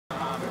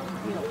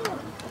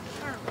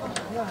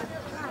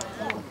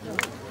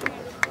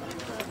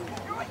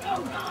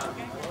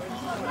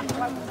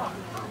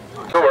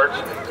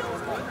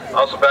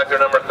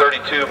After number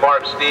 32,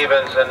 Mark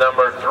Stevens, and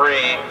number 3,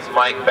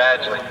 Mike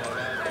Badgley.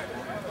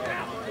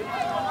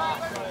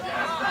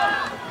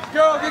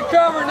 Go, get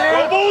covered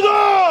now. Go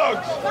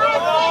Bulldogs! Go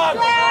Dogs!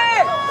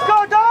 Let's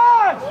go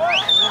Dogs!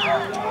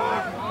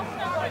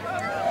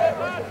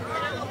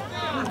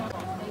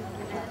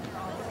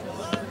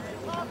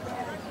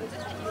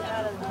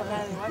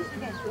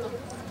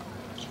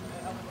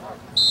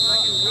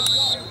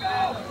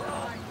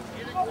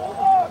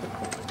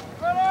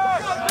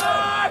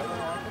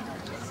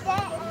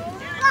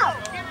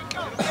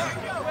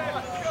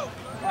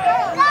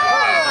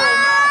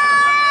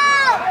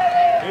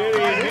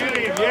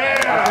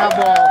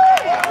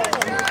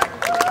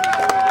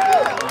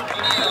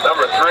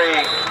 Number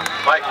 3,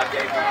 Mike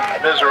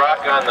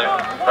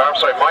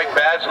Mike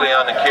Badgley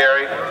on the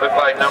carry. Looked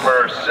like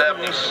number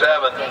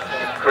 77,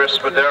 Chris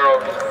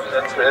Spadero,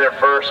 in there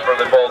first for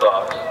the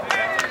Bulldogs.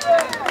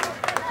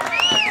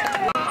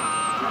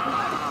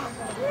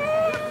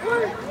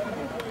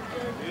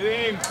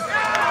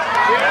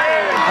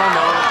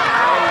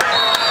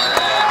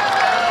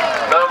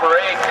 Number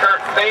 8,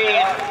 Kurt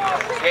Thien,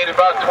 gained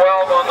about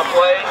 12 on the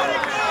play.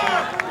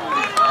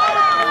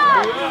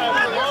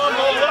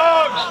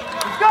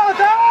 Go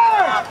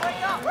Dogs!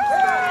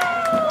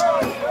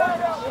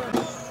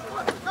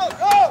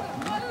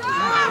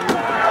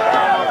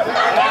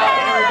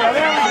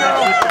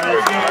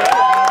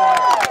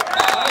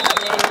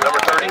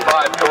 Number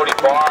 35, Cody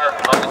Barr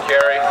on the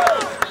carry.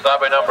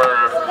 Stopped by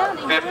number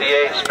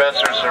 58,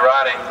 Spencer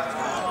Zarate.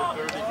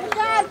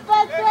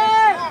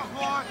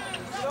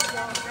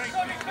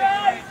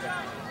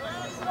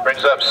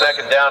 Brings up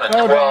second down and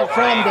 12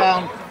 for the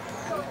Eagles.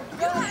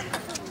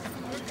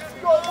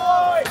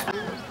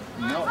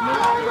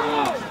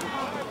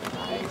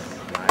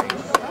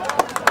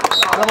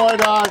 Good boy,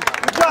 dog.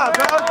 Good job,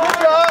 dog. Good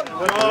job.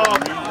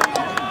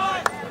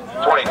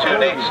 22,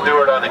 Nate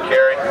Stewart on the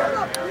carry.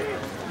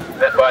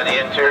 Met by the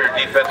interior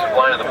defensive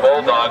line of the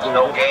Bulldogs.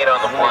 No gain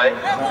on the play.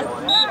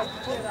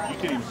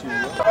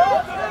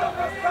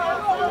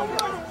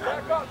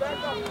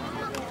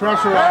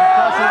 Pressure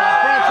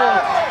on, pressure.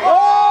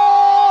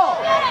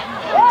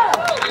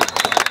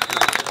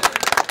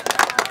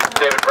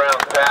 David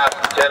Brown's pass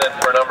intended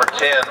for number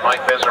 10,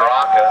 Mike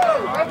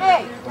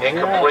Vvhs.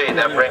 Incomplete.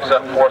 That brings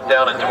up 4th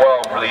down and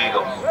 12 for the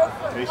Eagles.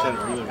 They said it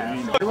really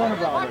rained. They went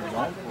about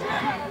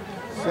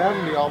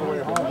 70 all the way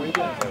home. We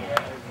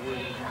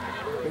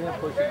didn't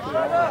push it too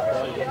hard.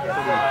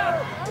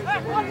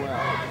 Pretty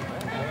well.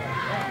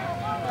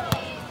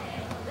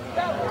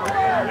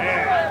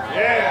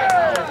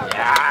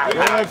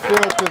 Good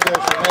field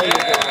position. There you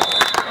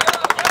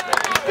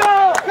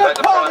go. Good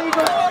call,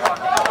 Eagles.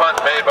 Punt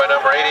made by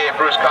number 88,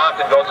 Bruce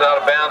Compton, goes out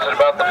of bounds at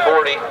about the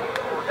 40.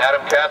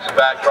 Adam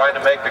Katzenbach trying to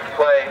make the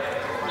play,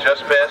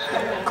 just missed.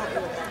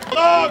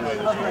 Go,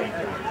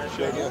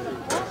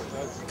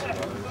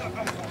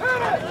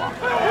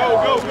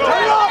 go, go!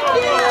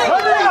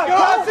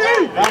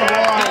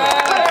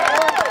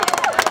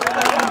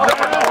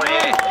 Number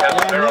 28,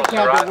 Casimiro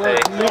Zarate,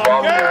 the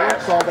ball carrier.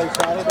 All day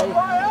Saturday,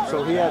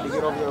 so he had to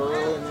get over there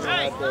early and then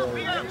had to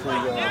get 3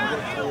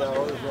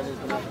 hours ready to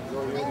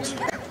go in.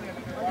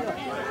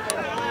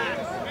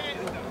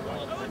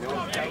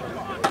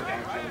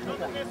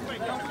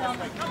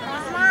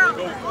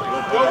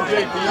 Go,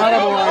 JP.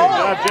 Good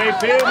job,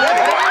 JP.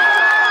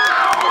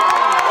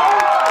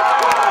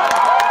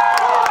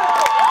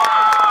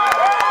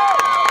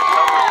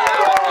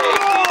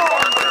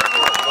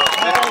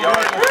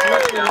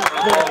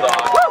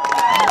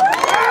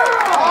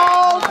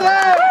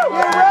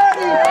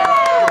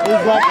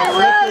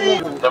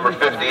 Number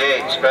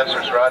 58,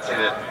 Spencer Zarate to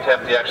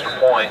attempt the extra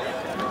point.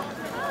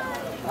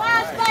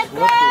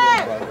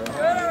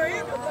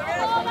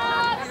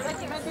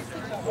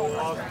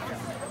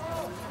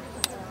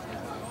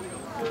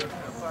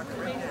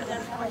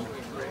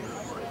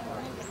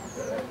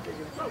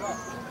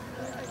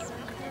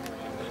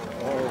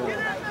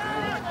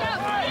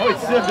 Oh, he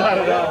still got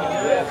it out.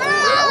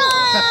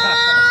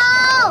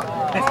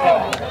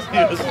 He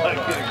was like,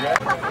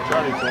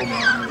 Charlie told me.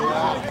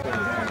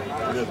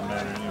 It doesn't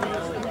matter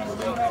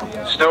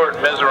anyway. Stewart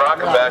and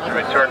Vvhs back to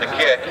return the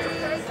kick.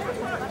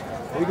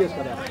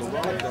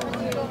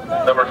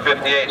 Number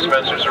 58,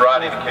 Spencer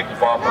Zarate to kick the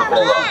ball for the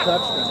Bulldogs.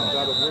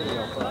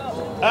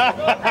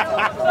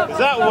 Is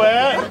that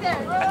wet?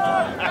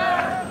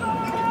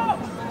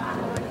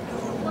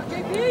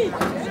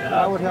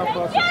 That would help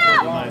us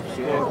if the line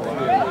scored.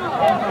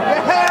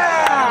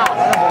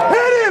 Yeah!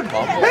 Hit him!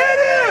 Hit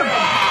him!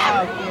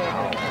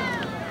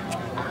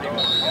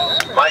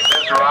 Mike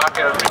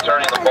Vvhs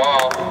returning the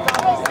ball.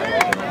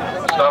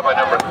 Stopped by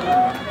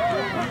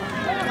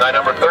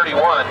number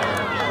 31,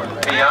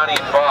 Piani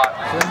Fox.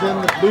 Send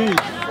in the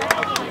beast.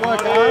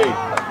 What, hey?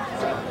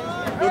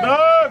 Good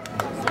dog!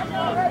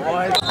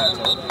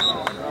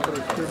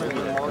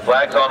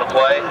 Flags on the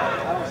play.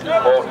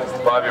 Quote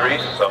Bobby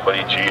Reese,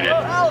 somebody cheated.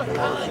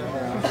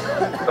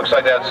 Looks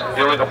like that's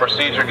illegal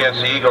procedure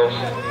against the Eagles.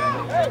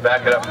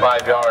 Back it up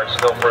 5 yards,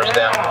 still first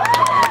down.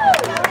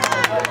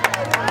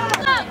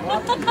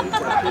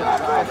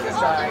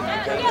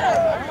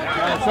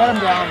 Set him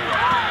down.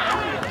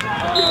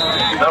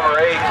 Number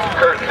 8,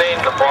 Kurt Thien,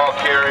 the ball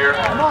carrier.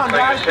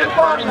 Thing is hit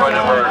first by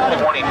number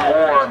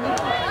 24,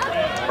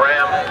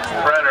 Bram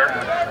Brenner.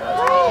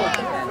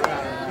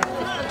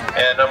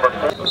 And number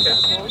 4. Okay.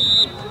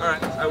 All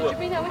right, I will. Should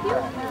we have with you?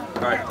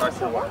 All right,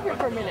 I'll walk here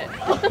for a minute.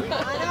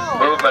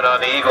 Movement on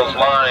the Eagles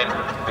line.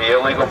 The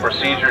illegal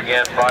procedure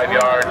again, 5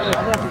 yards.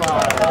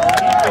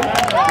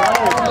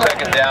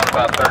 Second down,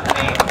 about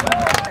 13.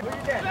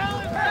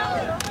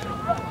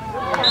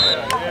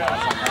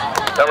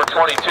 Number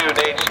 22,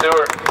 Nate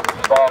Stewart,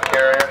 ball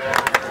carrier.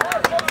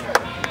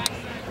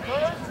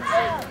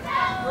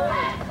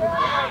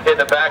 Hit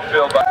the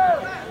backfield by...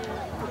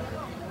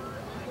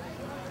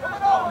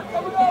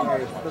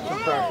 Put some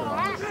pressure on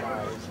his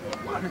side.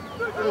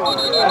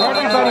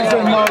 Everybody's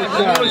in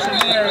motion.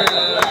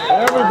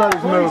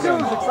 Everybody's moving. He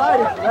was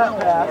excited for that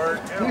pass.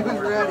 He was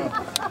ready.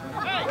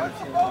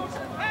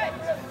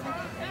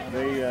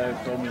 They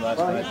told me last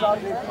night.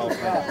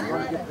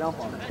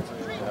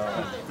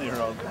 They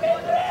were all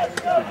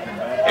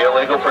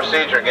Illegal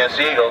procedure against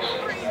Eagles.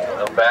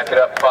 They'll back it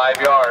up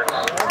 5 yards.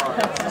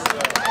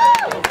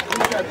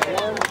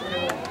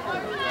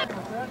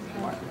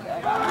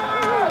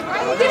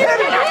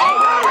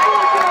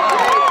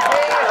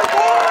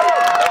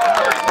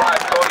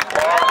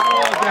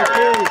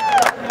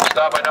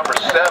 Stop by number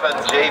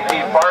 7, J.P.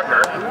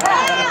 Parker.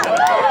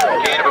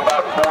 Gain of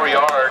about 4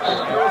 yards.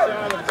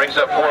 Brings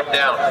up 4th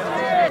down.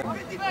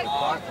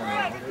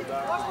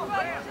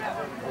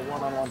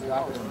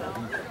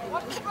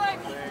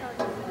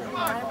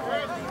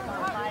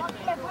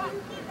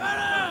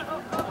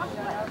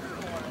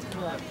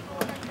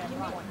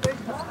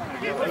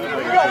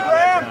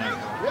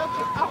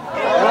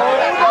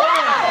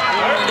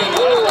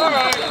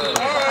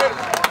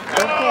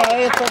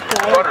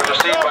 Punt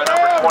received by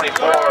number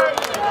 24,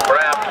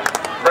 Bram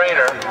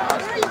Brenner.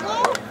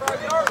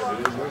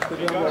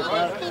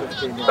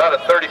 About a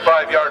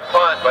 35-yard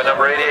punt by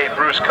number 88,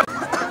 Bruce.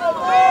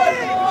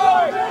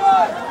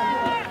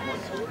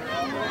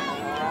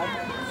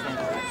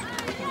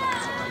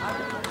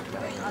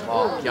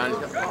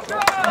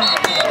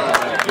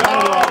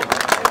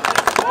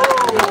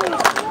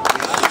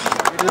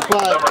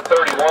 Number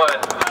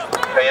 31,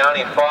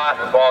 Payani Fott,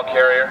 the ball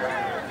carrier.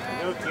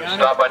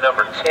 Stopped by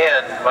number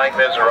 10, Mike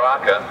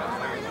Mizuraka.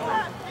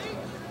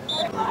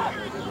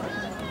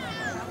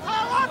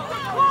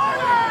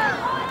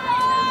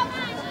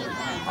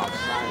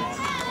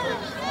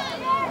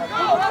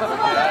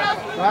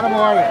 Got him,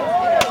 Mario.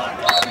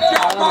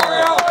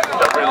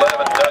 Number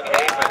 11, Doug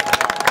Haven.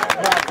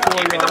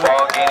 Keeping the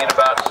ball, gaining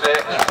about 6.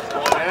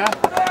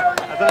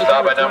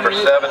 Stopped by number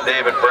 7,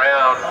 David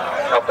Brown.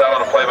 Helped out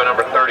on a play by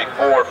number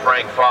 34,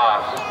 Frank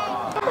Foss.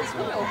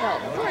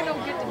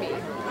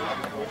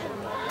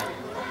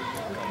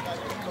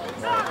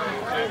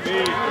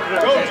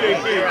 Go,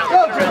 JP!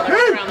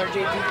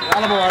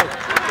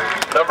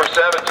 Number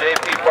 7,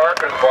 J.P.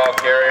 Parker, the ball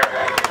carrier.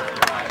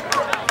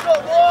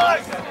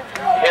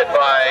 Hit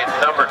by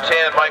number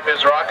 10, Mike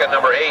Mizuraka.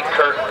 Number 8,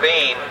 Kurt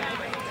Thien.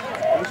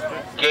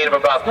 Gain of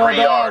about 3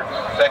 yards.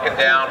 Second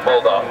down,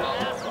 Bulldogs.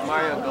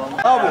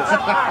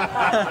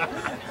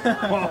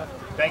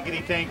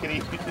 Tankity,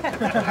 tankity.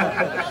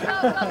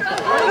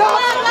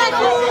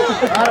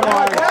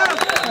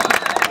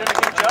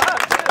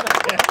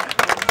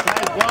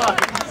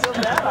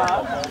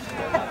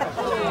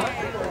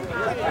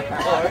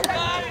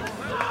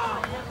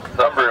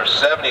 Number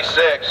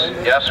 76,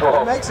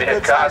 Yasuo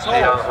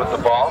Miyakashi with the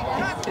ball.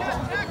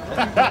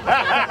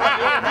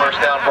 First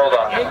down,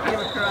 Bulldogs.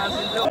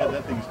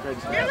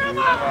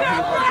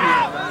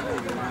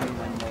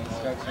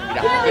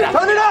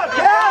 Turn it up,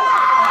 Cat!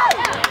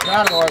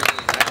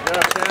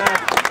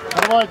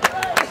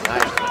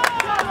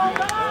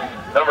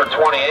 Number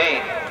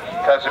 28,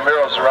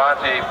 Casimiro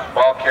Zarate,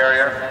 ball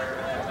carrier.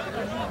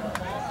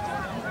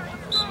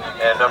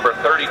 And number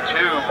 32,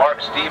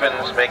 Mark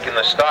Stevens making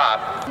the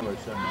stop.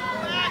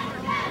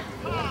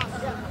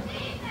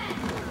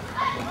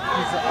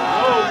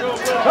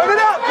 Turn it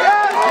up,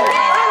 Cat!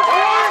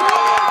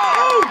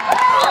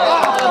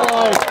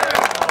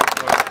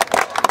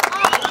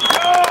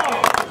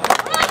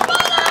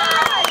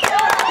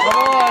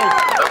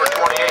 Number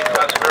 28,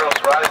 Casimiro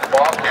Zarate, the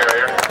ball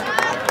carrier.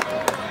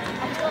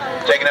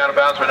 Taken out of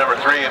bounds by number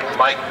 3,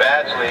 Mike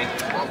Badgley.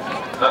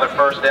 Another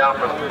first down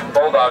for the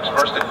Bulldogs.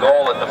 First and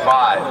goal at the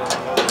 5.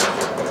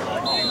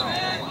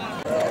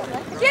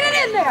 Get it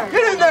in there!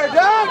 Get in there,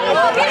 Doug!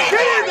 Get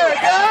in there,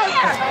 Doug!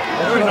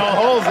 There were no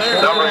holes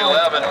there. Number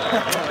 11,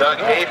 Doug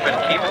Hafen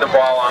keeping the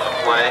ball on the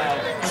play.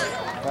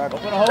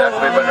 That's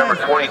made by number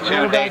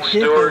 22, Nate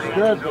Stewart.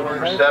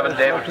 Number 7,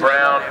 David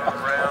Brown.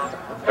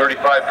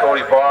 35,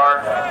 Cody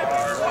Barr.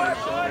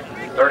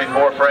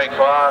 34, Frank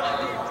Foss.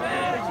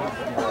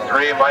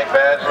 3, Mike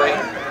Badgley.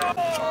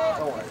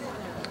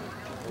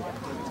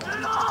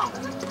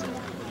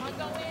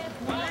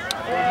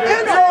 Get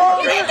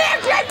in there,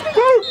 Jake!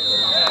 Woo!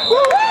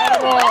 Woo!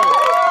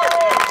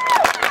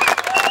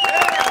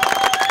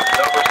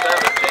 Number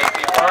 7, J.P.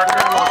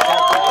 Parker.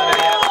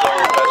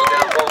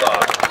 Touchdown,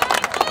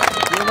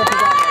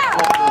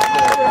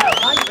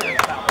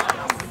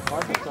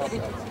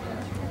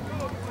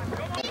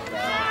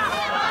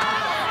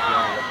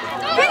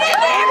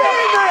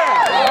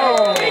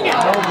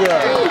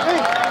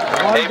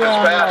 Davis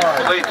pass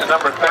complete to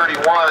number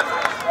 31,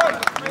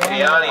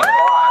 Gianni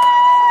Pot.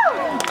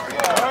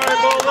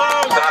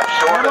 Stop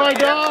short of the end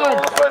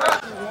zone, but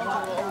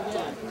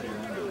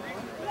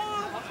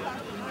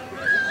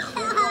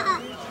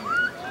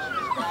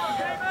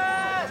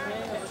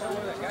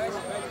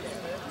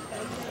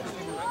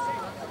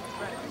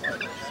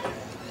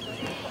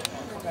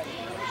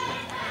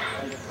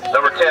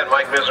number 10,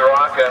 Mike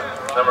Vizaraka.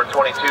 Number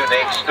 22,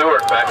 Nate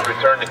Stewart, back to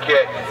return the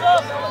kick.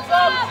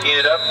 Teeing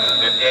it up,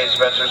 58,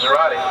 Spencer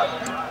Zarate.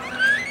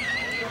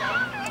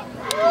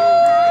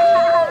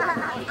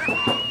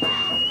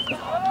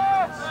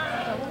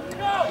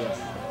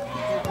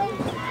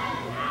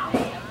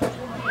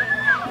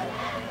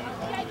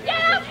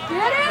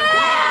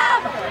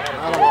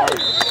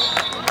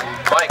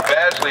 Mike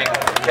Badgley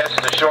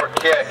catches a short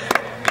kick.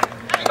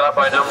 Stopped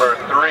by number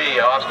 3,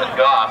 Austin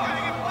Goff.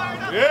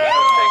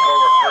 Take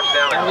over first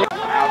down.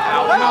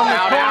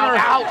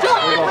 Out.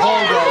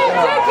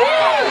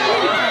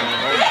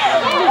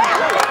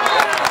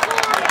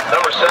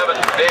 Number 7,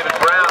 David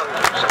Brown,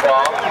 the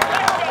ball.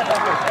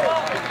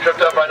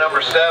 Tripped up by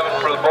number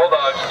 7 for the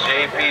Bulldogs,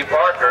 J.P.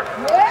 Parker.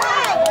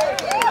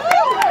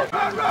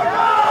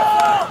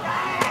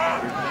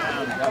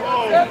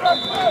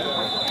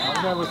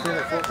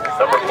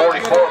 Number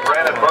 44,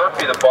 Brandon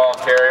Murphy, the ball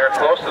carrier,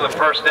 close to the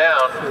first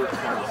down.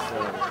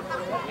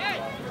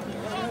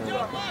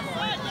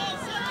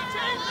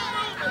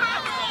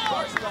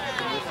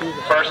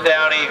 First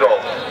down,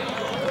 Eagles.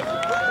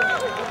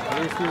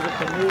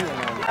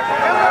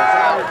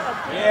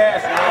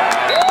 Yes.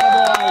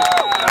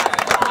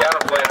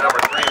 Counterplay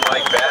number 3,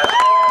 Mike Bass.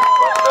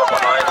 Bumped up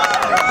behind the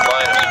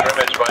line of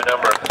scrimmage by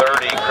number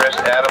 30, Chris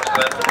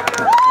Adamson.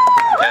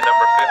 And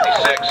number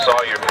 56,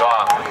 Sawyer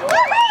Goff.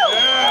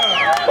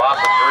 Loss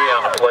of 3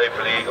 on the play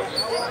for the Eagles.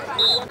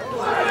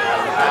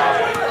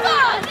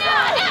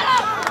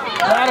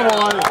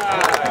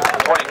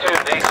 22,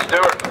 Nate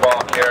Stewart, the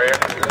ball carrier.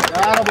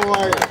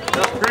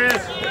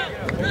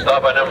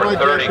 Stopped by number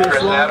 30,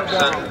 Chris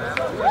Adamson.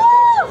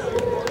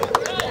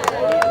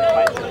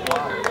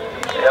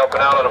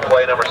 Helping out on the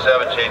play, number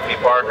 7, J.P.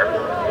 Parker.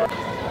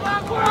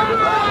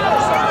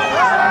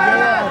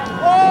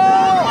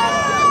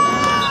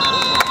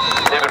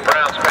 David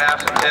Brown's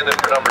pass intended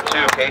for number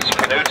 2, Casey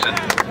Knutson.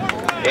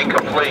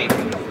 Incomplete.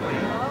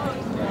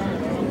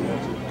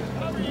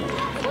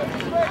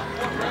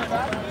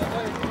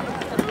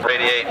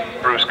 Grade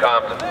 8, Bruce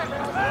Compton.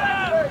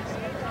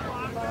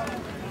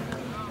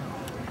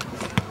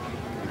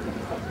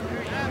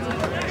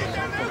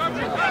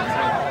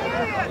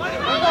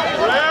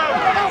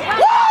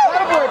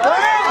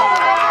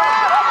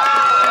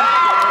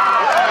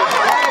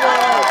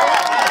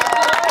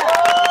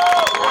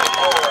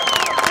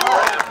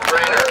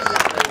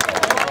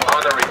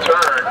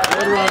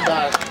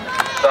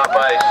 Stopped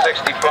by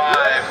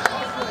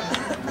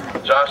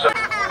 65, Josh.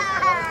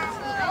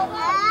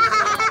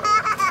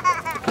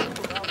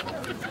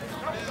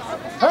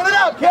 Turn it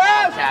up,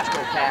 Cass!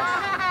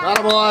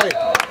 Number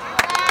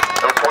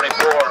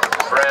 24,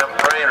 Graham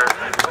Frainer.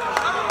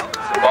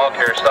 Ball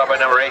carrier, stopped by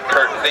number 8,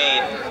 Kurt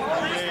Thien.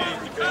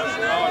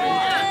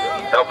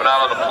 Helping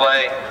out on the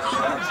play.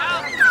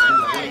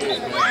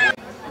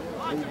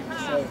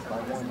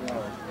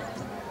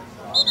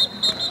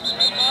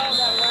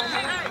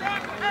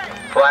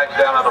 Flags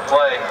down on the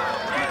play.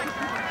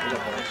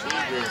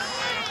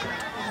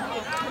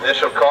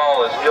 Initial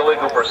call is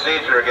illegal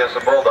procedure against the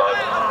Bulldogs.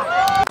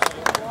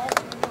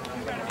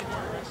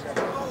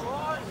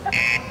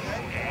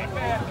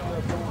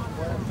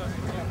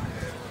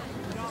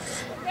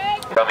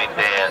 Coming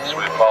dance,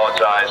 we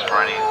apologize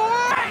for any.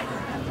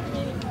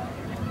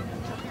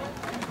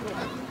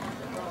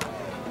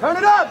 Turn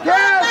it up,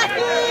 Cass!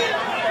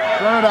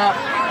 Turn it up.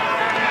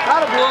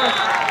 Attaboy.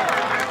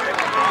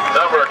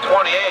 Number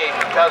 28,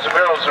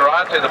 Casimiro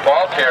Zarate, the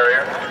ball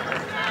carrier.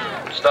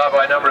 Stopped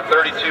by number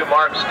 32,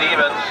 Mark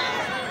Stevens.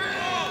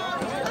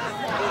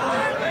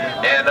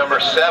 And number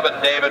 7,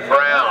 David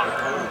Brown.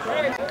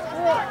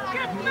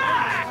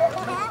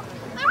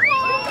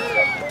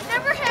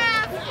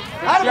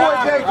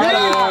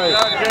 Attaboy,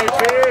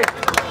 JP!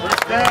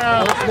 First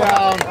down.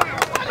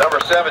 Number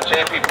 7,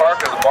 J.P.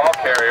 Parker, the ball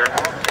carrier.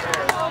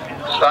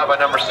 Stopped by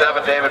number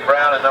 7, David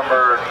Brown, and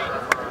number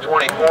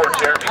 24,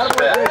 Jeremy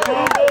Smith.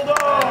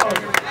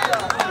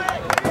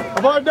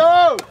 Come on,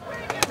 dog!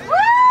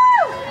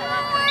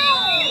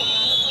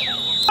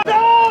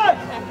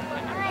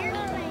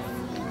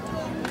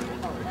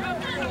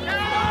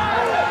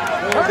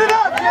 Turn it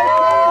up,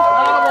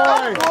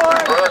 JP!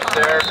 First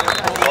there,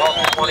 ball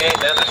from 28,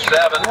 then to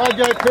 7. Come on,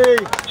 JP.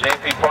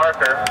 J.P.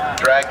 Parker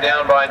dragged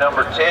down by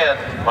number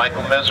 10,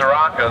 Michael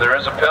Mizaraka. There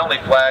is a penalty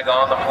flag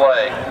on the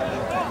play.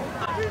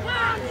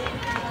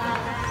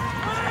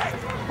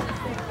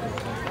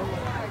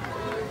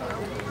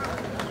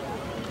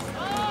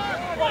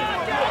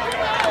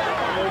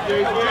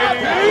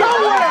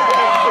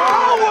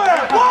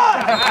 Nowhere! What?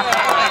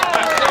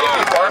 J.P.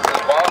 Parker,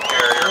 the ball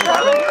carrier,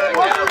 dragged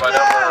down by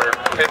number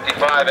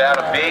 55,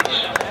 Adam Beach,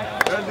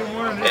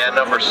 and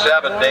number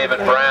 7, David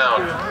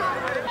Brown.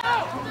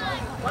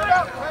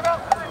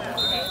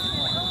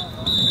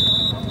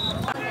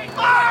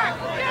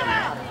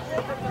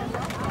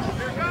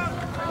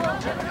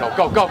 Go,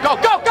 go, go,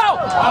 go, go!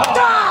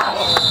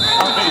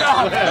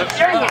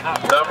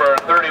 Number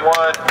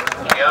 31,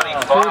 County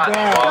Fox,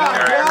 ball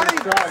carrier.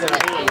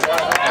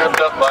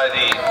 Tripped up by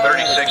the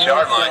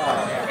 36-yard line.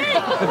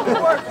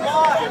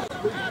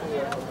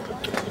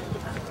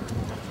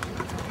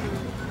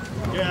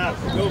 Yeah,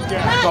 go,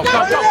 Cat. Go,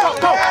 go, go, go,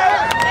 go!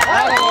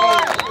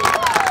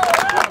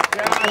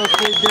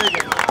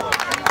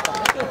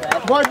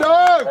 My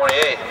dog!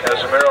 28,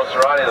 Casimiro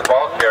Cerati, the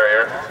ball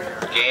carrier.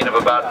 Gain of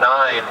about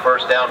 9,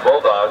 first down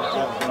Bulldogs.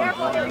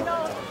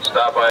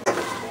 Stop by.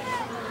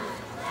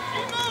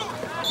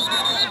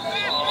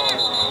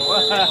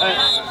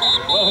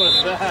 What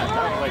was that? That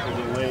was like a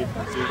delayed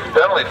procedure.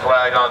 Penalty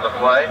flag on the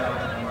play.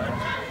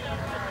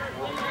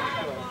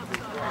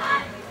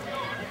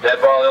 Dead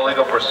ball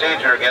illegal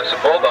procedure against the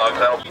Bulldogs. I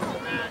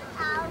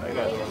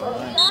got the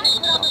line.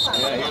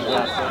 Yeah, he was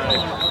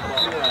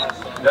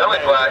outside. Penalty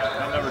flag.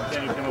 Number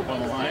 10 who came up on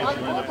the line, he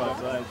ended up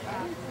outside.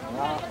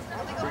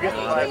 We're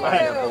getting right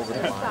back.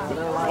 The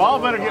ball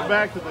better get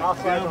back to the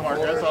down mark,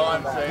 that's all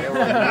I'm saying.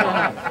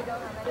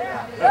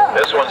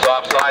 This one's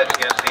offsides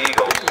against the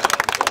Eagles.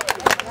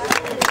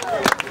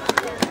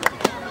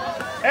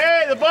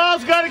 Hey, the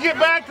ball's got to get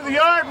back to the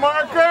yard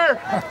marker.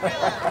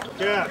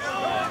 Yes.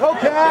 Go,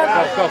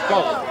 Cat! Go, go,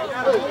 go.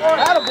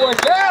 Attaboy,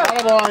 Cat!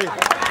 Attaboy.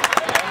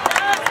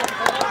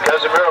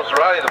 Casimiro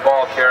Cerati, the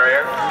ball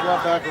carrier. You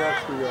got back to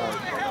extra yards.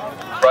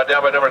 Brought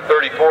down by number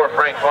 34,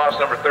 Frank Foss,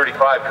 number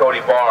 35,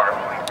 Cody Barr.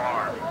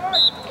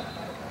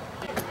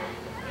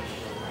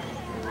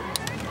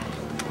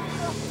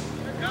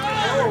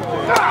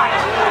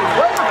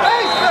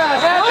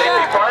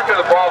 JP Parker,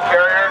 the ball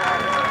carrier.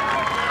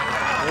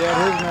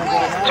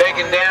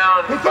 Taken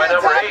down by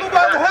number 8,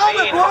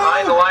 13,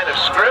 behind the line of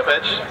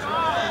scrimmage.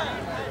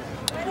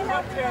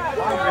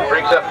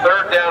 Brings up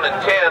third down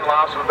and 10,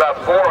 loss of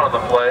about 4 on the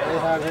play.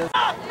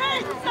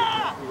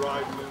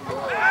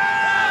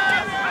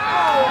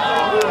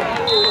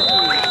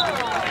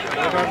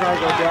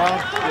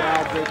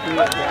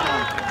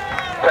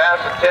 Pass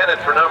intended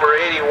for number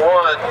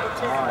 81,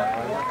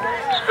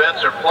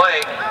 Spencer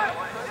Plank.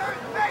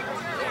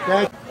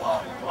 There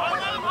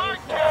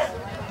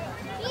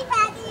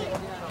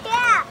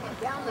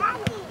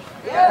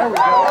we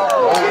go.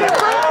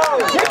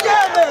 Get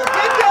down there!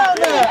 Get down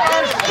there!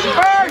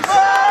 First!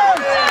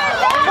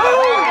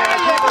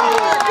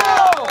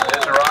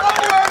 There's a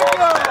Rocky New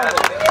ball pass.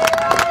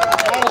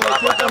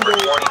 By number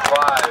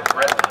 25,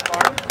 Brett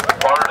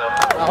Barnum.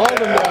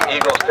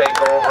 Eagles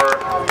take over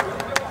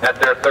at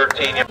their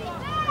 13.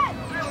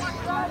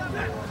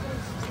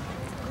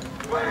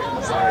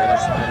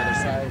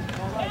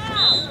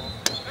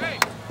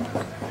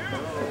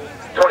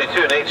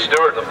 22, Nate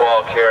Stewart, the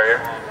ball carrier.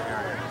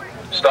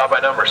 Stop by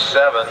number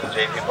 7,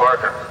 JP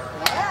Parker.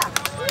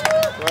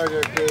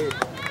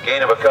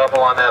 Gain of a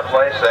couple on that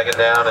play, second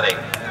down and 8.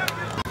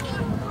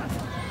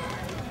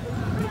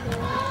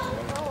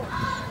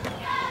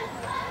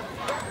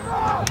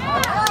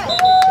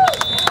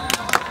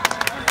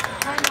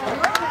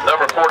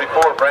 Number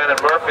 44, Brandon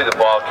Murphy, the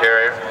ball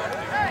carrier.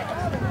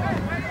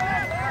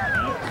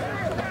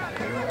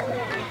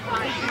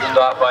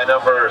 Stop by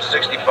number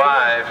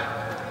 65,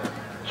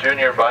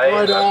 Junior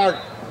Baez.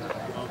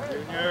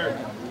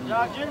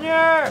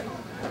 Junior!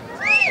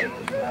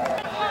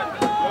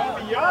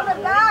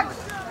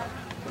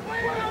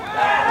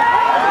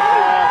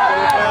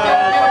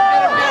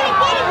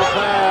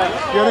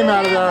 Get him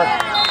out of there.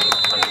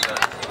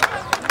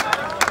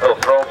 Little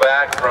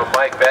throwback from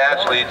Mike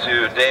Batchley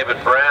to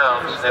David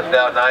Brown, sniffed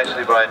out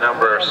nicely by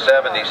number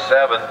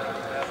 77,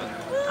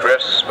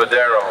 Chris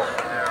Spadero.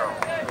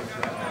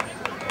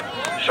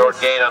 Short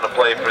gain on the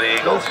play for the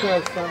Eagles.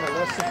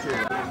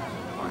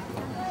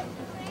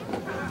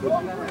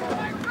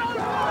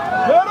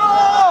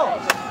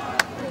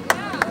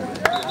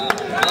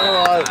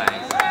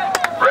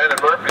 Brandon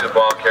Murphy, the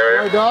ball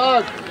carrier.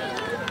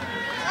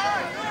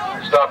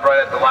 Stopped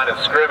right at the line of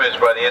scrimmage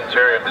by the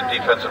interior of the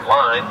defensive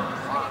line.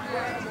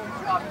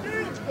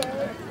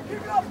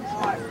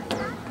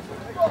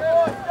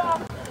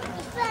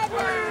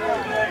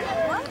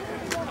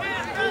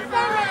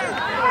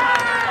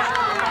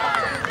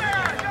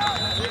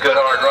 Good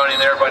hard running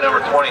there by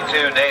number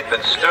 22,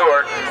 Nathan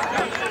Stewart.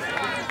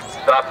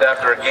 Stopped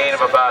after a gain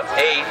of about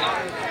 8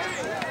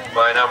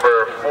 by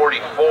number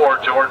 44,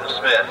 Jordan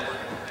Smith.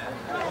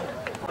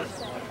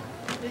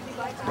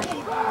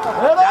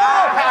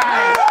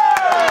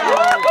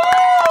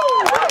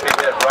 Murphy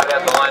hit right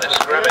at the line of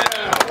scrimmage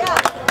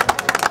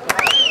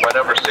by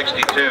number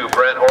 62,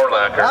 Brent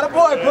Orlacker.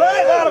 Attaboy,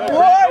 buddy!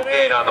 Attaboy!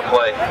 Gain on the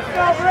play.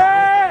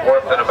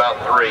 Fourth and about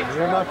 3.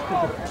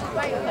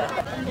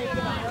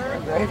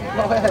 Go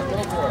ahead,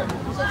 go for it.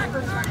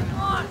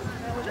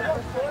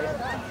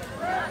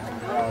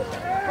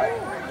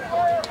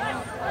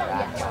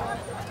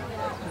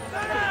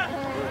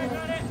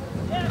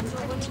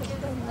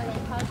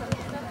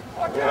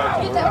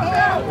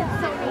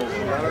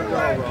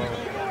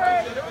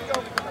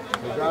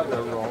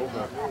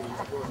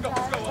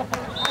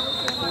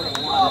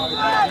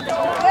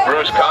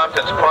 Bruce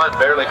Compton's punt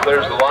barely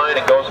clears the line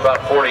and goes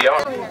about 40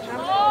 yards.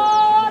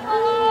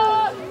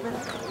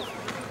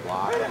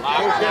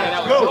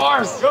 Go!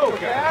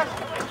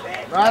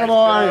 Right,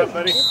 boy.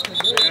 Buddy.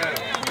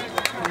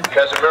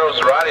 Casimiro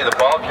Zarate, the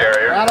ball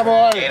carrier.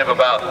 Attaboy. Gain of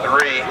about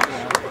 3.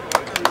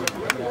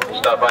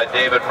 Stopped by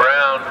David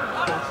Brown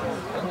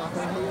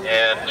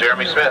and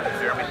Jeremy Smith. Go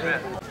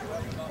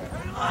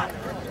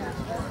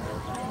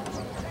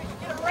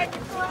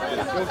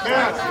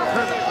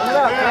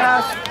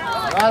Cass.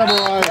 Right,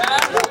 boy.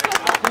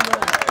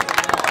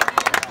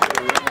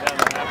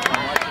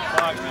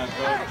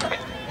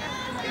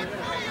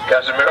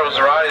 Casimiro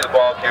Zarate, the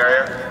ball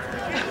carrier.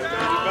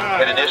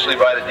 Hit initially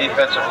by the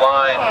defensive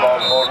line.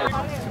 Falls forward.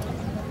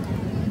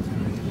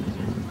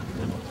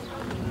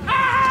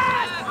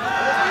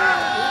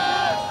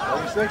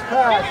 Six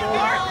pass.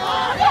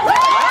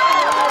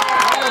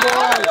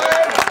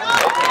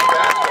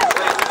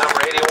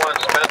 Number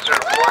 81, Spencer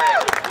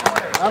Plank.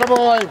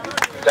 Attaboy.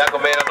 Tackle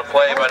made on the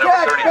play by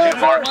number 32,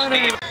 Mark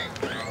Steve.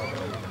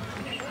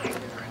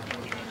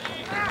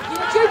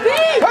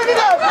 Turn it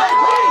up,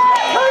 baby!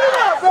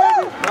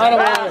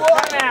 Attaboy.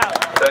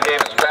 Doug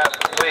Havens pass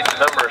complete to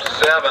number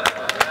 7,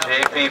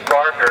 J.P.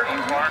 Parker.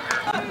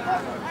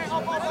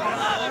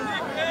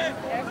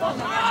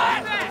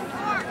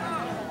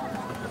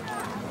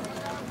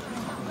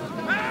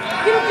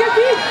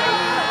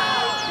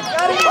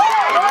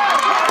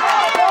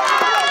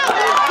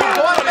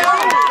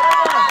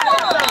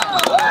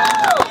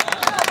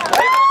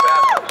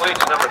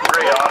 Number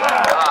 3 off the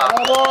top.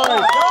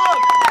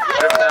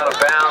 Driven out of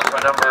bounds by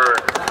number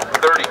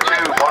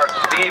 32, Mark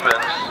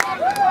Stevens.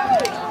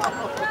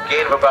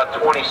 Gain of about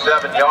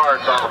 27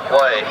 yards on the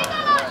play.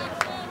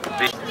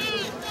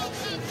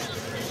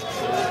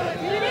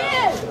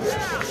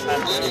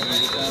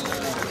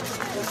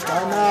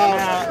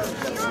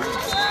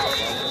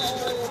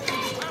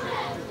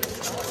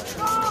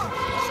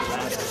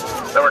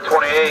 Number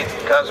 28,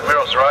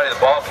 Casimiro Zarate, the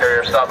ball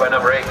carrier, stopped by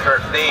number 8,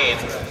 Kurt Thien.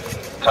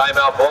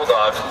 Timeout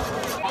Bulldogs.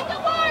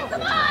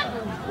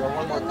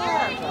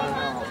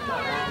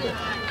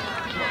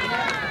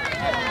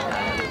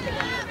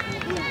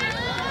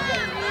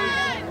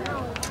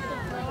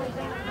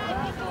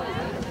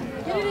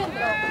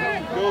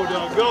 Go,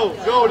 Doug.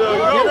 Go,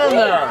 Doug. Get in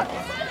there.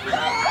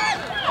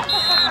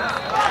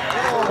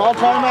 Call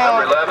timeout.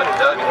 Number 11,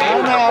 Doug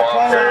Hayden, the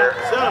ball carrier.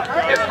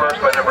 Hit first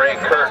by number 8,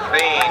 Kurt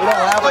Thien.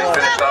 Play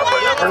finished off by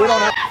number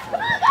 6.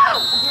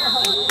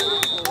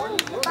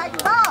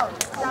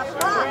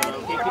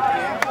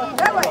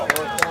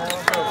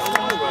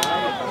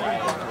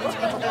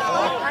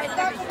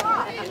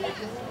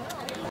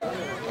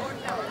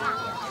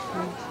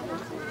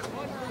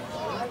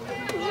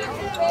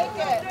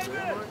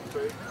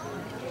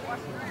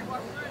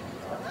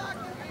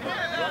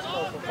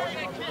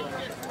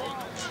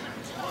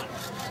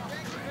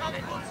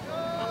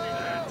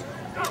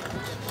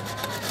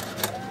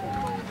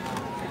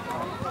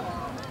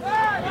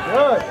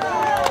 Good.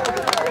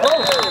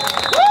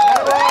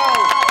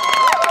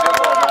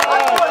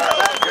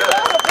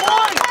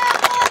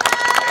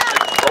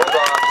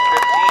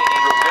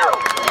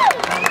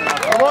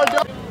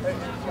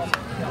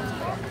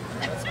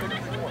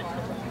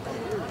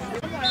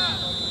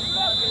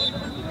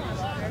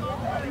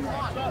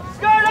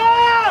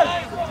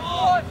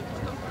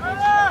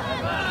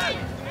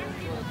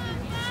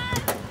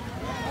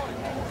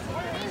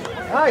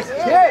 Nice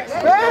kick,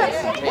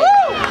 Spence! Woo!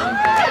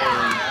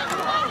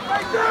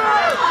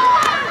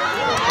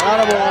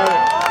 Attaboy.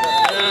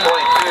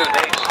 22,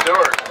 Nate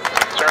Stewart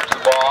turns the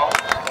ball.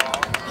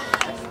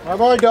 My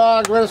boy,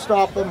 Dog, we're going to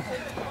stop him.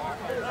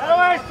 That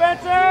way,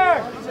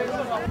 Spencer!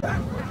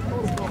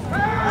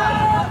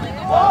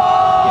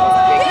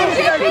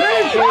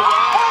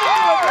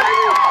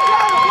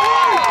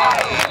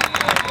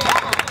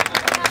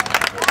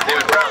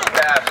 David Brown's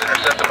pass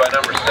intercepted by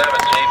number 7,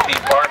 J.P.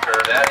 Parker.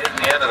 That is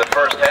the end of the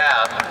first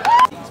half.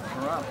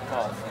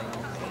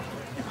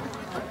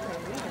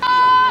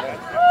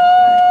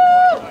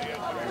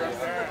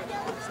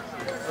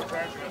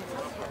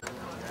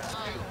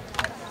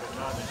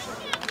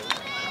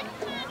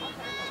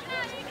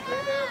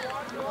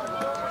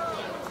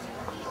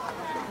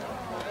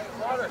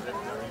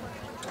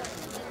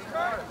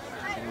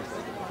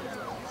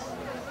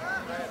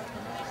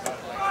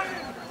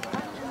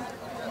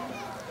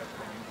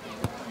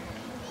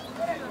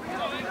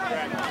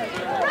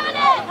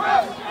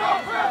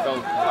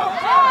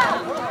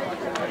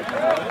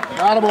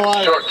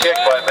 Attaboy. Short kick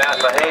by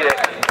Massahadic.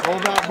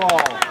 Hold that ball.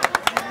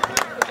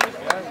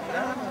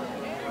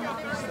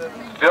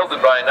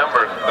 Fielded by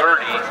number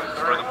 30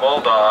 for the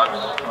Bulldogs,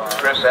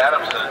 Chris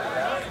Adamson.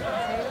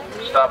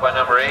 Stopped by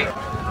number 8.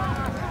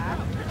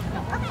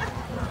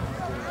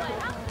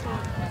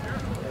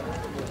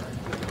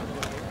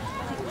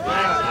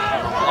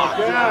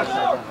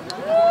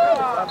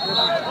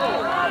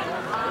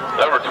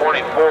 Number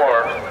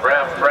 24,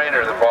 Bram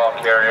Frainer, the ball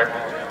carrier.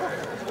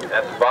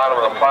 At the bottom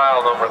of the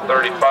pile, number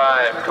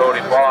 35, Cody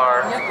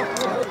Barr.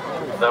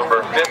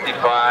 Number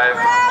 55,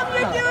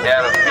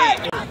 Adam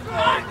Beach.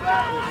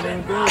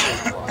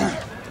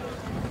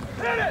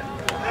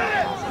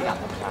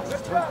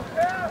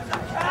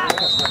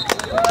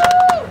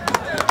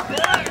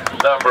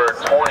 number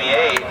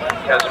 28,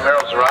 Casimiro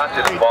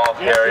Zarate, the ball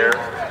carrier.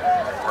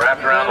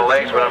 Wrapped around the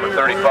legs by number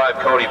 35,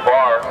 Cody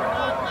Barr.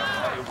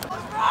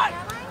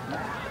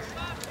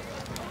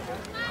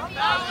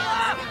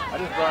 I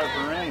just brought it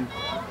for rain.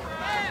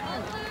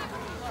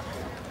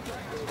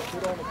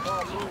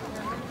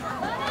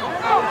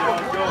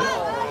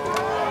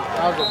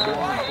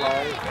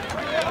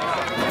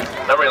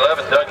 Number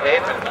 11, Doug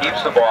Hafen,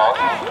 keeps the ball.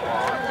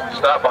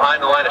 Stopped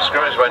behind the line of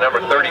scrimmage by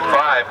number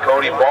 35,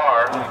 Cody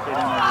Barr.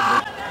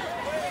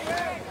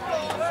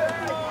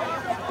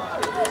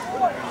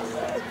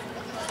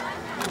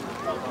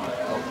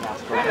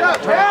 Turn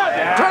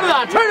it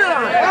on! Turn it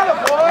on!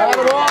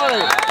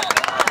 Attaboy!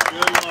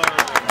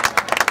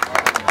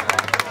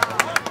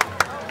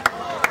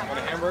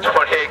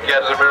 28,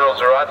 Casimiro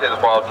Zarate, the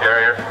ball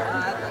carrier.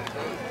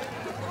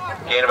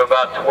 Gain of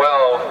about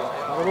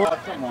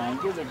 12. Come on,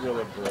 give the girl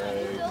a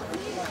break.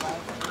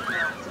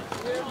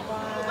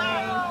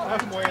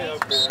 I'm way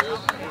up there. You're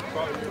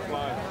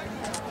fine.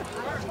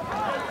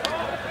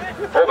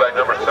 Fullback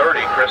number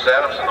 30, Chris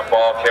Adamson, the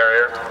ball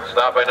carrier.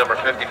 Stopped by number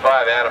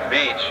 55, Adam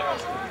Beach.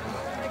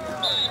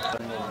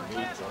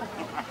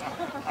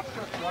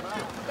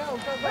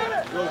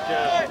 Go,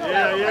 Jeff.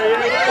 Yeah.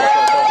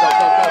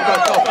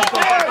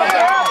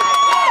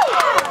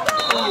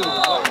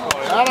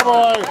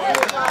 Attaboy!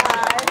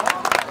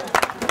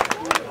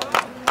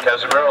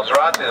 Casimiro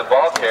Zarate, the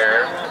ball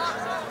carrier,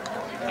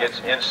 gets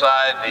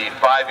inside the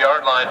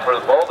 5-yard line for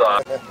the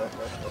Bulldogs. Get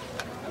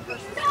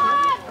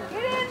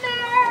in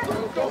there!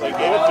 They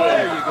gave it to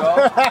him.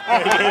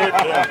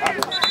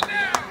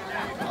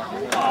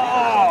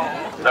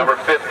 Number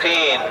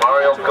 15,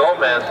 Mario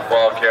Gomez, the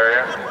ball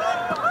carrier.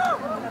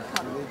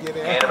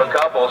 Gain of a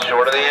couple,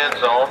 short of the end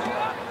zone.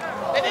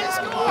 They didn't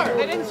score!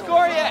 They didn't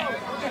score yet!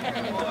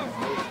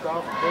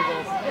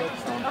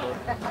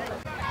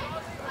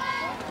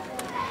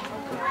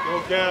 Go,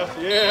 Gas.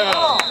 Yeah.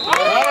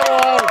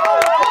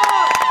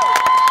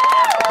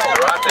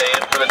 Zarate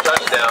in for the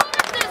touchdown.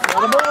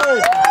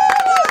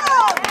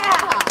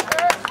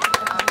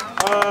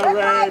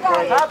 Hooray for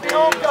the Happy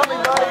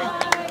homecoming, buddy!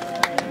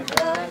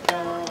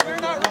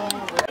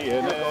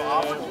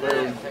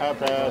 how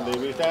proudly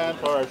we stand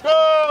for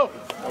school!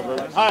 Over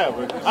and higher,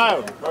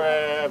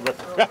 forever.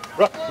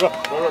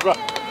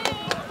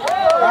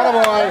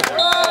 Attaboy!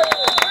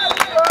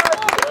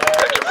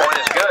 Extra point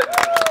is good.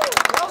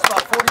 That was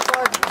about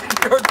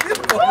 45-yard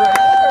field goal right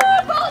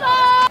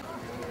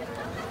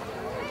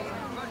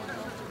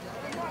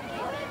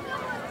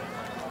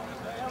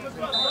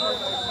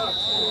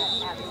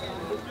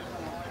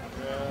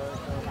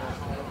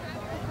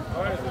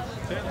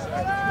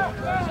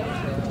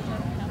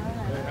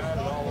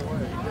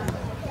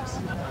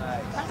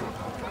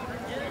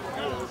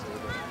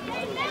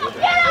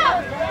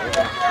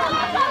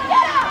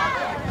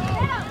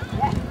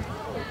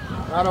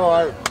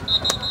Attaboy!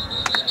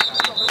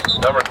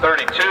 Number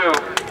 32,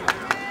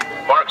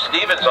 Mark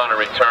Stevens on a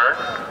return.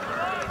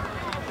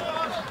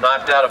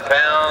 Knocked out of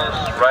bounds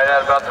right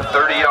at about the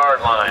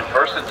 30-yard line.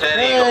 First and 10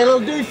 Hey, Eagles. little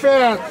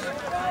defense!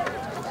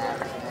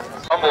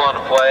 Fumble on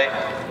the play.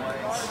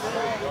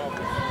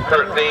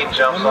 Kurt Dean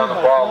jumps on the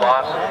ball,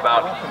 loss of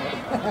about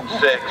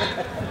 6.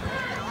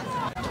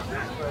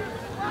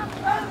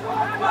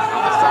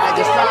 Side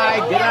to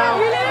side, get out!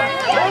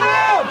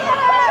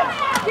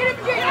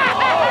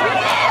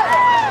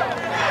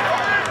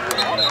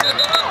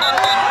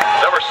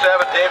 Number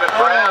 7, David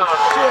Brown.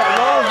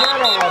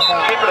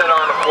 Keeping it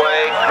on the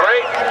play.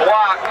 Great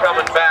block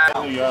coming back.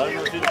 I've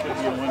never seen a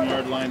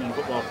 51-yard line in a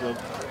football field.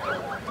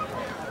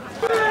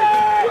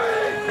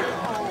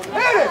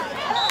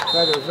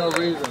 There's no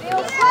reason.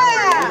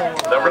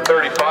 Number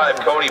 35,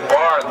 Cody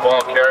Barr, the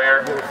ball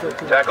carrier.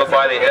 Tackled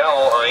by the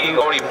L on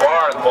Eagles. Cody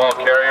Barr, the ball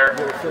carrier.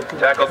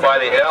 Tackled by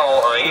the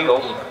L on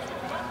Eagles.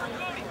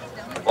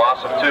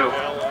 Loss of 2.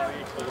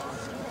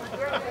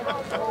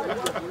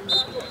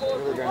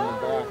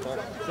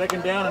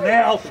 Second down and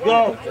now, let's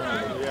go.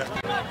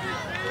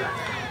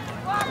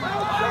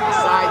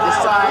 Side to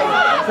side.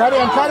 Cut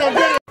in,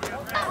 get it.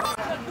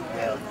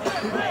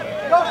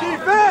 Go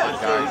defense!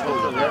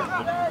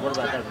 What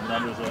about that? The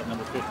numbers at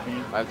number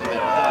 15? Up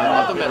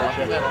the middle.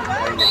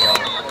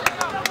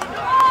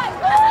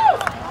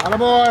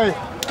 Attaboy!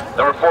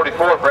 Number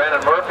 44,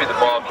 Brandon Murphy, the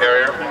ball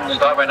carrier.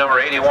 Stopped by number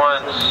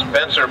 81,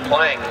 Spencer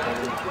Plank.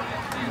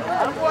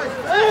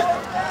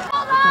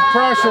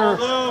 Pressure.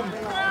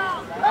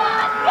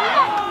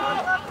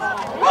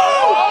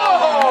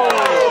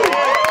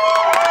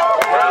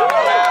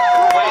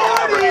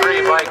 Number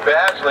 3, Mike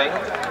Basley.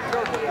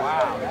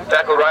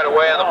 Tackled right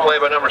away on the play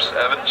by number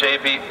 7,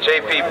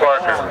 J.P.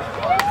 Parker.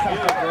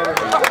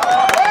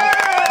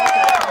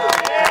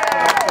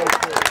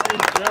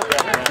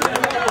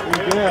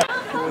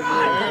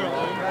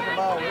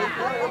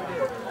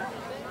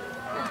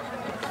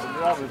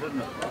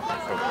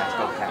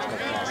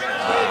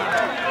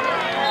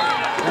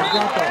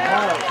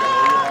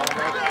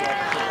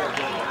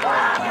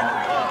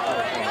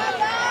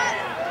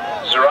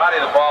 Zarate,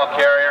 the ball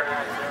carrier,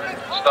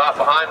 stopped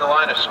behind the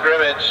line of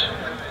scrimmage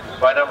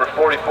by number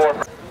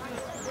 44.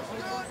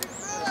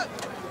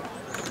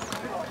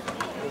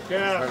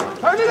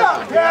 Turn it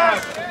up,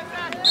 Cass!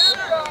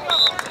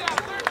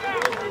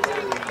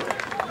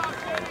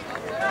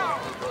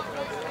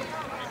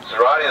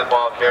 Zarate, the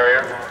ball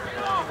carrier.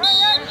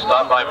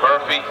 Stopped by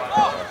Murphy.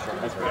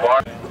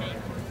 Bar.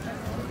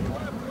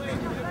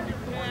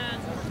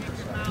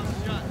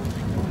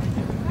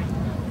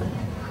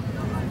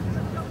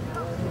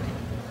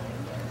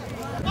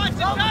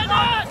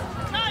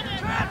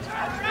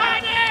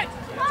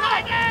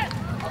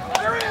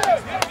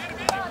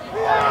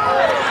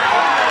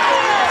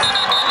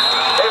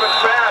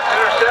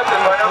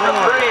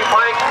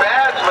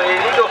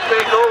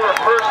 Take over,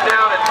 first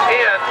down and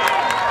 10.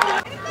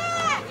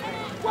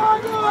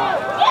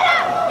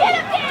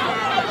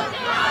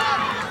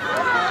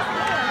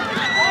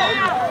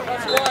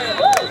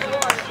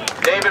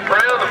 David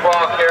Brown, the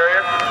ball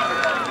carrier.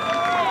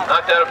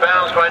 Knocked out of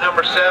bounds by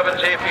number 7,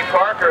 J.P.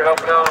 Parker,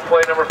 helping out on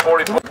play number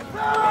 44.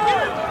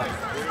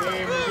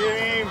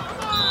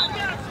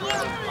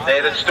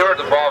 Nathan Stewart,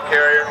 the ball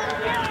carrier.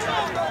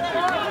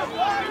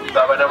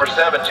 Stopped by number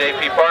 7,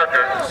 J.P.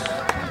 Parker.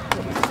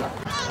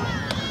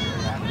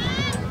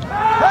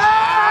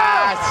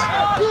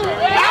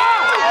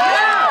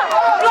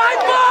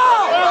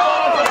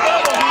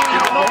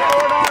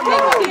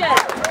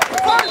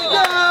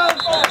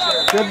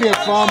 Could be a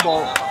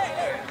fumble.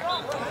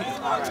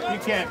 You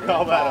can't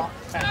call that a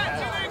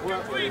pass.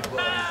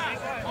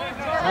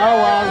 Oh,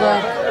 well,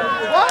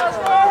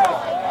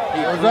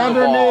 it was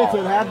underneath.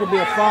 It had to be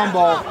a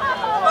fumble.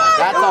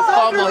 That's a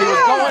fumble. He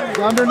was going. It's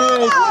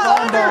underneath.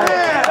 Fumble.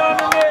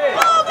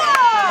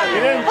 He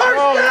didn't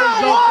throw. There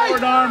was no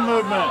forward arm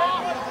movement.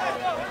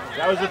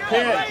 That was a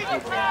pitch.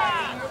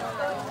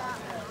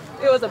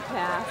 It was a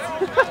pass.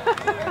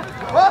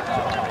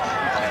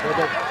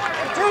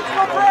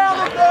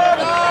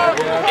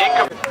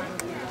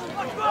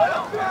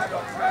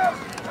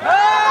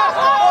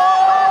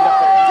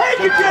 Take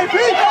it, JP!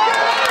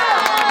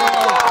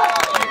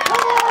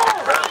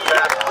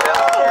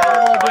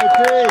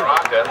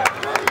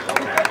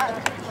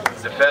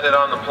 Defended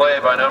on the play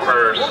by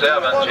number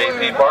 7,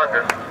 J.P.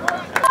 Parker.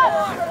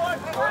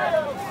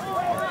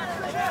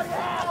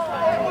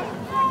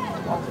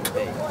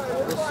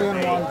 We'll send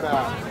one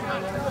back.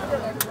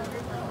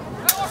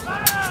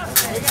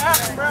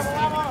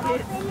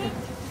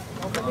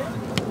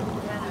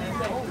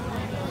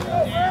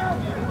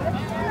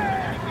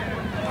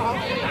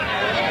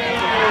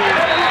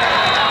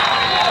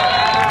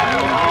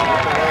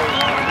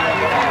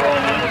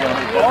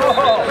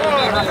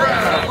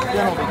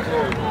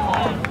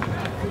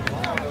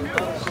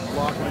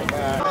 Blocking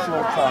back,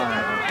 short time.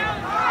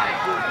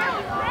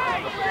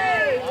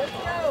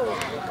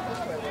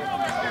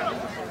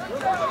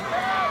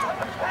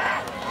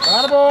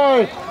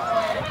 Attaboy!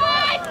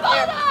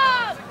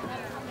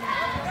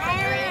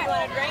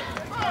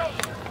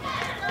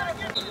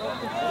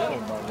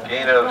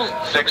 Gain of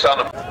 6 on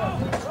the...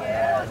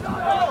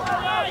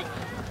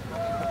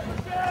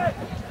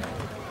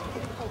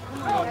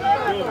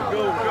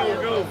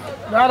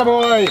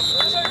 Attaboy!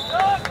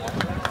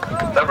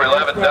 Number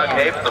 11, Doug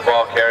Hafen, the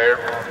ball carrier.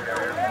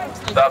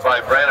 Stopped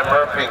by Brandon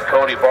Murphy and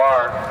Cody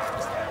Barr.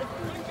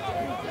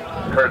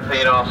 Kurt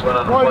Thien also went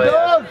on the play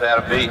at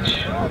Nevada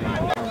Beach.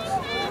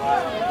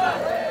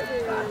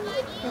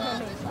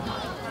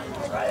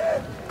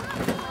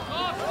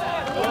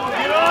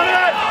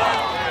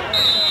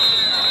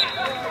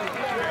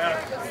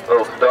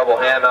 Little double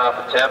handoff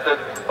attempted,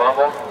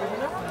 fumble.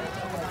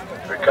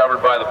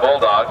 Recovered by the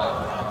Bulldogs.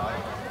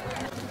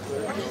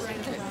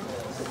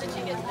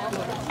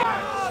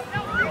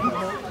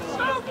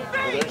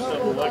 There's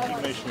some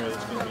recognition here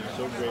that's going to be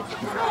so great.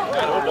 So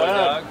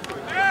bad.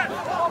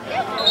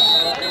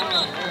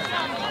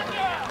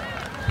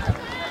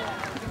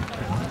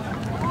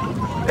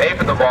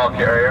 Hafen, the ball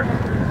carrier.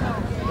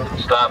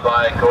 Stopped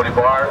by Cody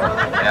Barr,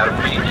 Adam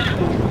Beach.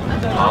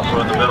 Also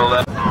in the middle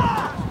left.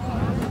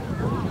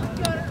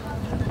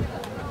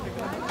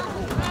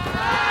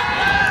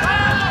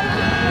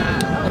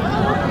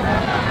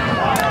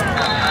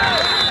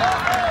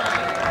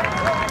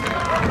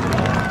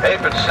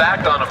 Hafen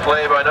sacked on a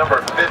play by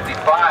number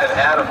 55,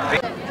 Adam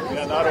Beach.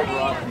 Yeah, not over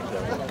option.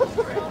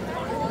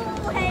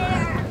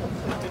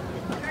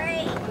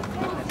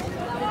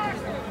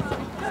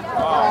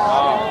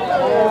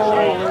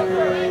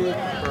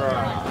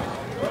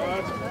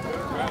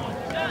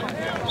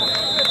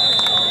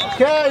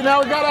 Okay, now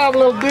we gotta have a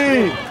little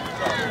D.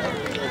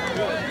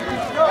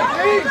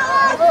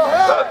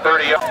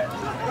 30 yards.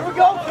 Here we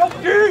go, Coach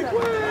D!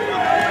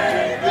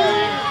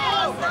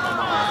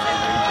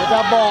 Get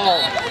that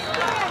ball.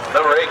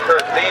 Number 8,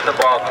 Kurt Thien, the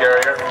ball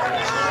carrier.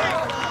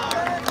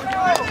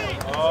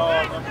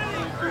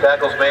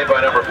 Tackles made by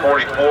number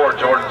 44,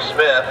 Jordan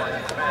Smith.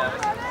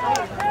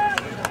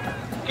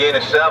 Gain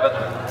of 7.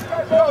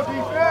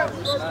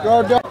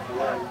 Go down.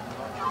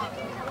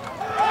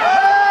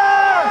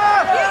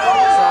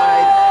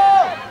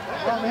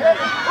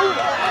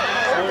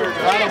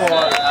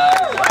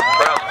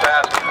 Brown's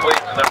pass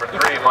complete to number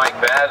 3, Mike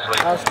Basley.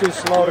 That's too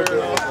slow to do.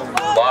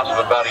 Loss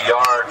of about a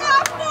yard.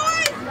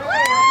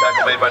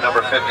 Tackle made by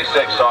number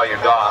 56, Sawyer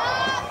Goff.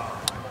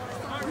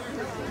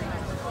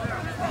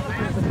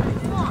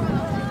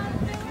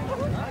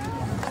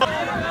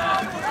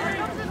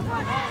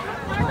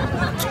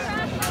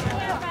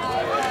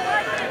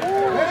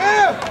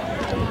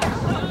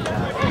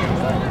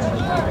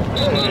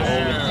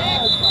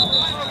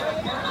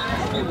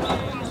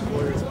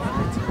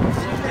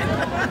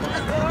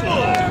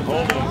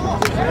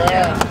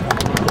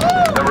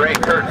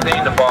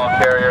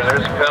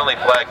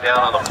 flag down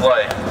on the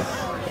play.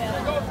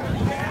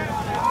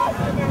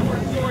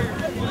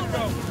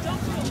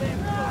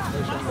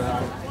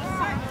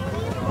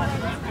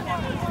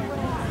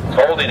 It's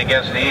holding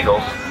against the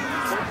Eagles.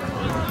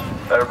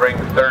 That'll bring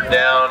third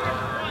down.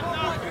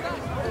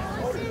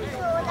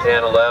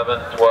 10,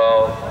 11,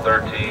 12,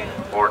 13,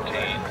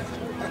 14,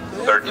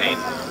 13.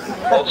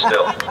 Hold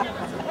still.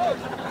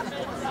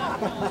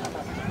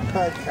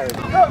 Go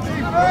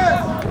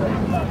defense!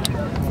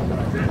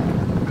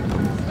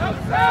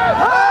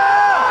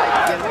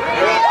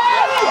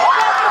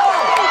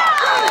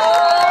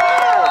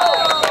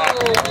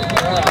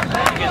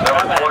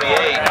 Number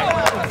 28,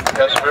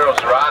 Casimiro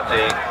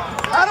Zarate.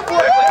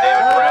 Actually,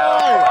 David Brown,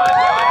 line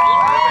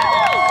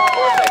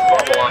scrimmage,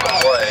 fumble on the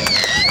play.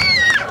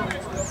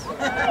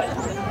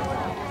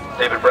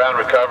 David Brown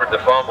recovered the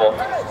fumble.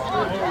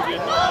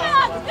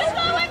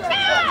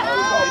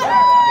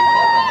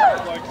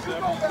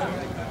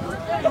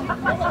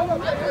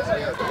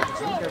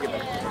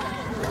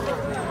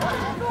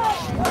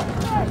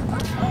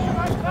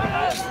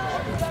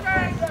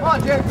 Come on,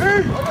 JP!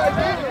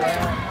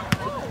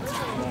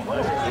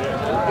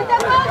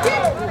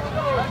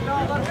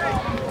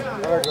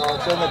 There we go,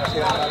 it's in the 10,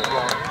 let it go.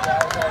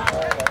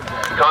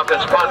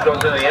 Confidence punt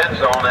goes in the end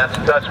zone. That's a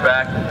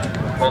touchback.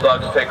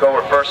 Bulldogs take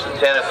over 1st and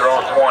 10 at their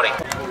own 20.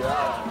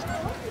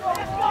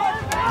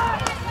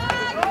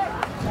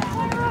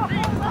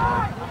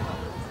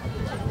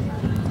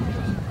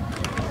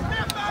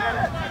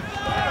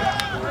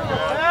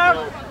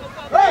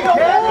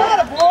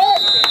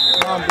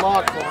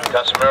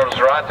 Casimiro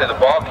Zarate, the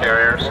ball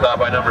carrier, stopped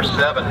by number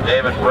 7,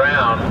 David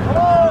Brown.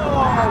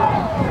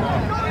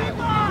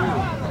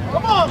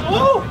 Come on,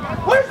 Blue!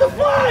 Where's the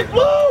flag,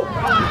 Blue?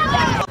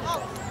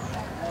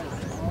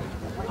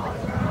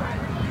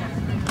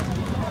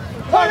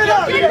 Turn it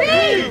up, JP!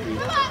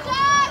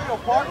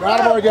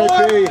 Attaboy,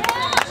 JP.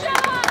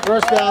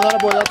 First down,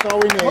 attaboy, that's all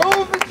we need.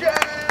 Move it,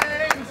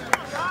 James!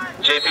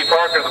 JP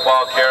Parker, the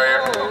ball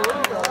carrier.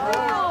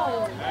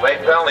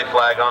 Late penalty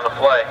flag on the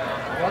play.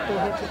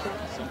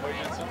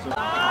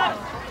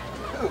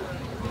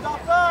 Stop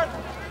that!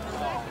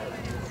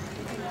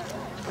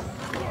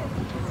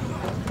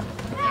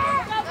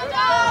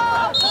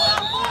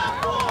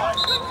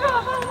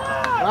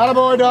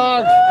 Attaboy,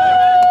 dogs.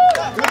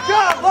 Good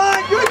job,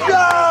 Mike! Good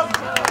job!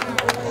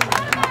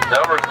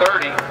 Number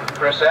 30,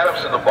 Chris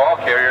Adamson, the ball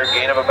carrier,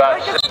 gain of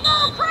about 6.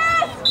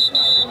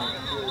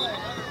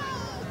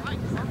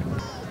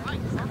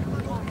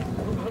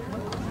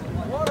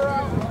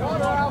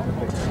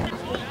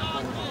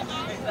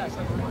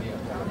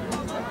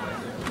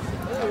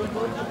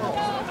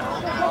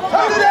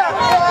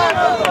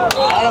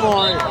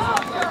 Attaboy.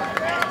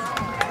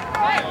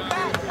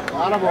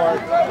 Attaboy.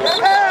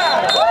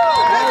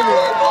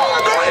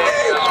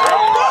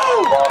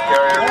 Ball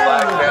carrier,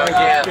 flag down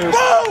again.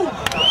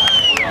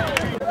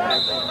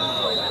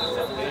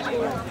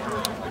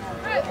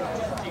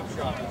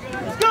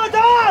 Let's go,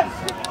 Dogs!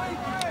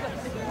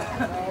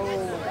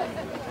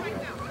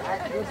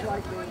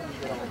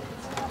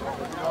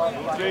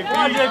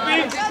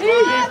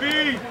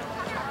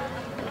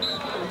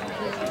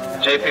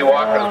 JP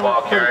Walker, the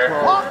ball carrier.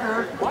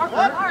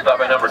 Stop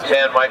by number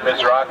 10, Mike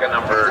Mizraka,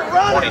 number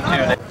 22.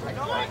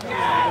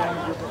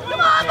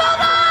 Come on,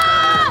 Boulder!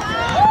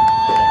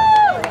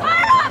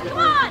 Fire up, come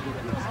on!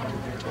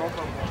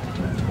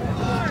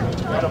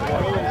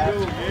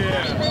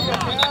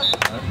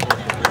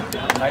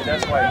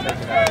 That's why I take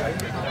it out.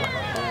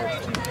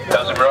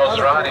 Casimiro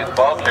Zarate, the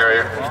ball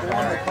carrier.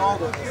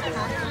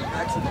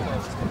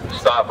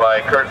 Stop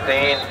by Kurt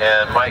Dean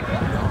and Mike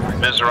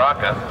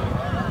Mizraka.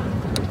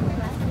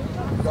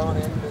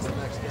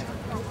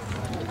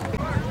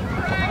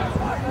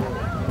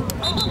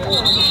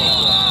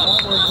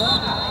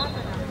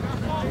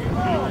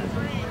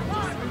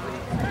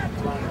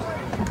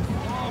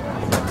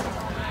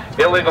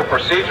 Illegal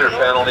procedure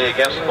penalty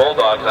against the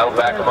Bulldogs. That'll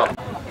back them up.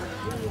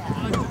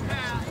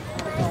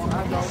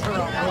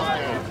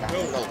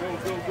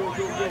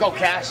 Go,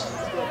 Cash!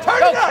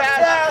 Go,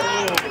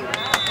 Cash!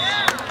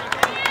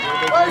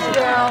 First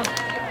down!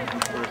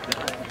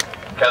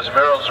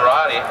 Casimiro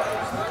Zarate,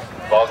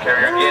 ball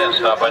carrier again,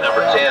 stopped by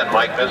number 10,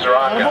 Mike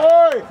Mizraka.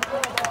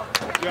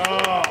 Good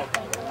job.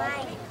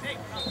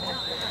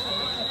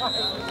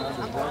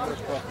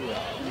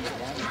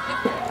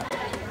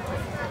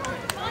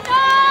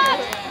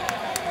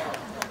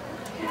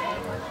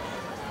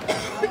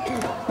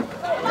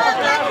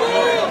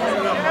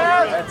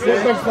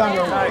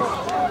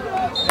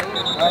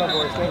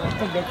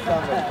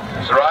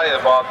 Zarate,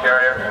 the ball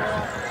carrier.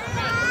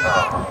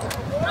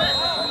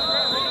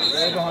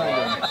 Right behind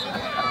him.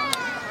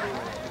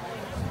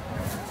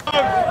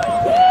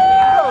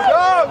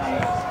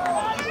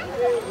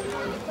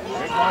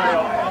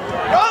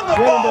 Run the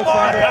ball,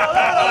 Mario!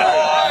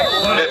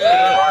 15,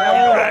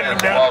 Mario,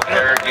 ball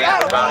carrier,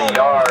 gains about a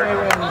yard.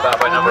 Stopped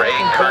by number 8,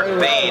 Kurt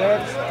Bean.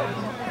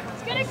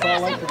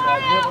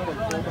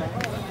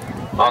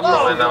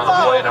 Also in on the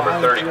play, number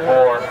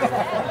 34,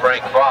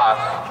 Frank Voss.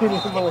 Can you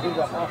believe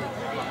that?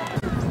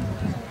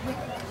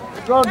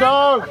 Go,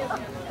 dog!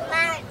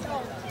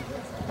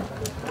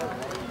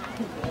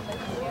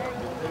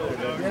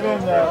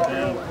 in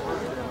there.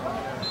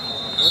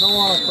 We don't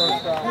want a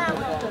first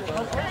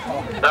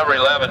down. Number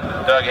 11,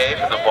 Doug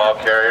Hafen, the ball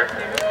carrier.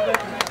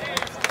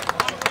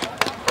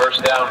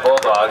 First down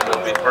Bulldogs.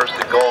 It'll be first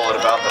and goal at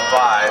about the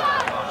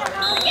 5.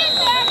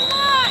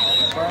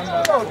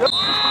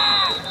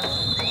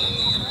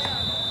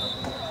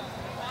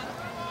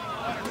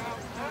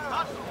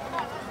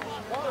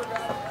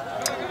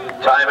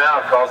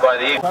 Timeout called by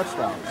the Eagles.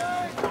 Touchdown.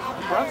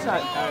 Brock's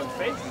not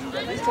facing,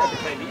 at least have to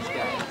play these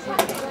guys.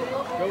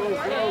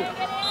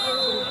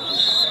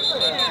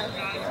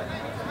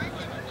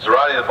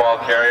 Zarate, the ball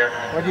carrier.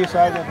 What do you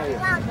say to me?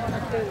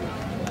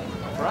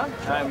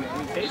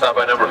 Stopped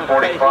by number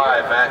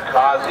 45, Matt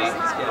Causey.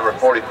 Number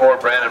 44,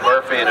 Brandon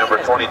Murphy. And number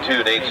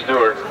 22, Nate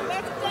Stewart.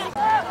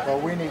 Well,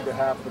 we need to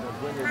happen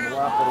is we need to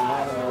run for the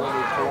one and we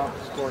need to pull up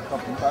to score a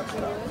couple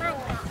touchdowns.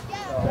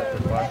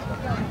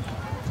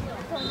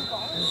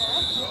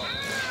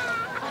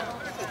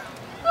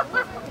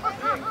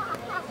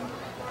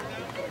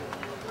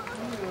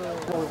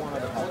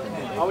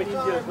 All we need to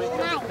do is wait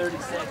until 30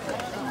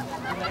 seconds.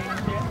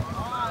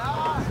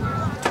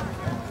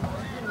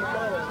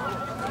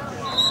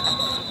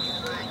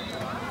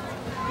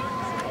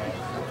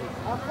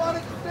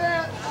 Athletic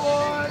stance,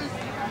 boys.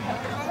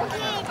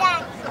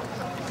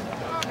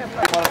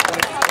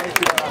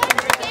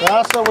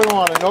 That's what we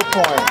wanted, no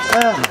points.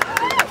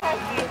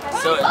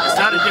 So it's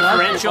not a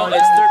differential,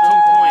 it's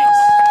 13 points.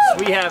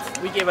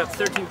 So we gave up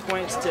 13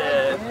 points to